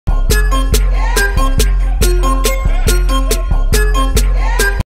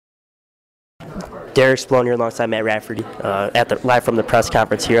Derek Spallone here alongside Matt Rafferty live from the press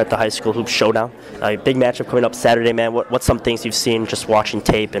conference here at the High School Hoops Showdown. Big matchup coming up Saturday, man. What's some things you've seen just watching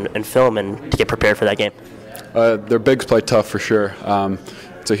tape and film and to get prepared for that game? Their bigs play tough for sure.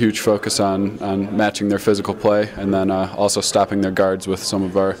 It's a huge focus on matching their physical play and then also stopping their guards with some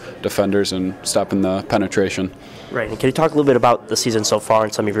of our defenders and stopping the penetration. Right. And can you talk a little bit about the season so far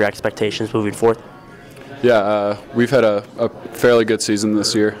and some of your expectations moving forward? Yeah, we've had a fairly good season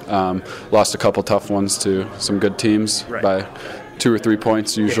this year. Lost a couple tough ones to some good teams by 2 or 3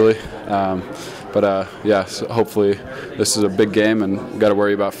 points usually. Yeah, so hopefully this is a big game, and we've got to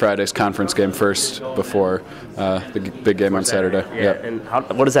worry about Friday's conference game first before the big game on Saturday. Yeah. And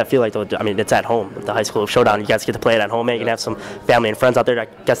what does that feel like, though? I mean, it's at home, at the High School Showdown. You guys get to play it at home, man. You can have some family and friends out there. I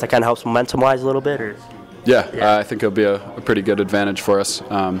guess that kind of helps momentum-wise a little bit, or? Yeah, I think it'll be a pretty good advantage for us.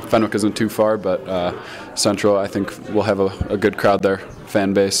 Fenwick isn't too far, but Central, I think we'll have a good crowd there,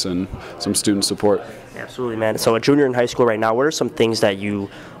 fan base, and some student support. Absolutely, man. So a junior in high school right now, what are some things that you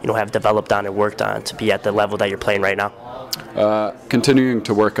have developed on and worked on to be at the level that you're playing right now? Continuing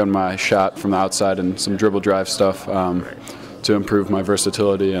to work on my shot from the outside and some dribble drive stuff to improve my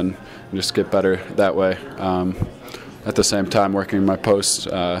versatility and just get better that way. At the same time, working my post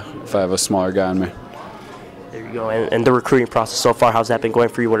if I have a smaller guy on me. There you go. And the recruiting process so far, how's that been going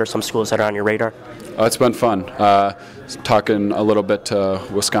for you? What are some schools that are on your radar? It's been fun. Talking a little bit to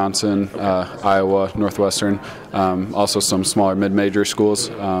Wisconsin, Iowa, Northwestern, also some smaller mid-major schools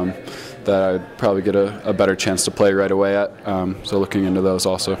that I'd probably get a better chance to play right away at. So looking into those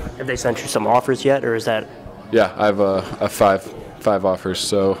also. Have they sent you some offers yet, or is that? Yeah, I have a five offers.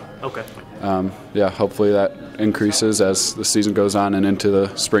 So okay. Yeah, hopefully that increases as the season goes on and into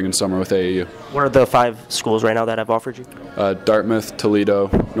the spring and summer with AAU. What are the 5 schools right now that have offered you? Dartmouth, Toledo,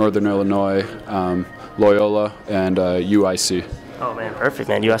 Northern Illinois, Loyola, and UIC. Oh man, perfect,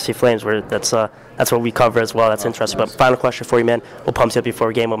 man. USC Flames. That's what we cover as well. That's interesting. But final question for you, man. What pumps you up before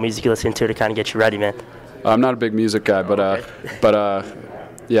a game? What music you listen to kind of get you ready, man? I'm not a big music guy, but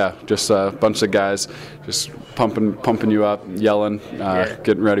yeah, just a bunch of guys just pumping you up, yelling,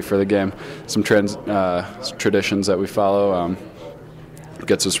 getting ready for the game. Some traditions that we follow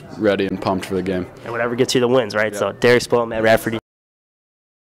gets us ready and pumped for the game. And whatever gets you the wins, right? Yeah. So Derek Spallone, Matt Rafferty,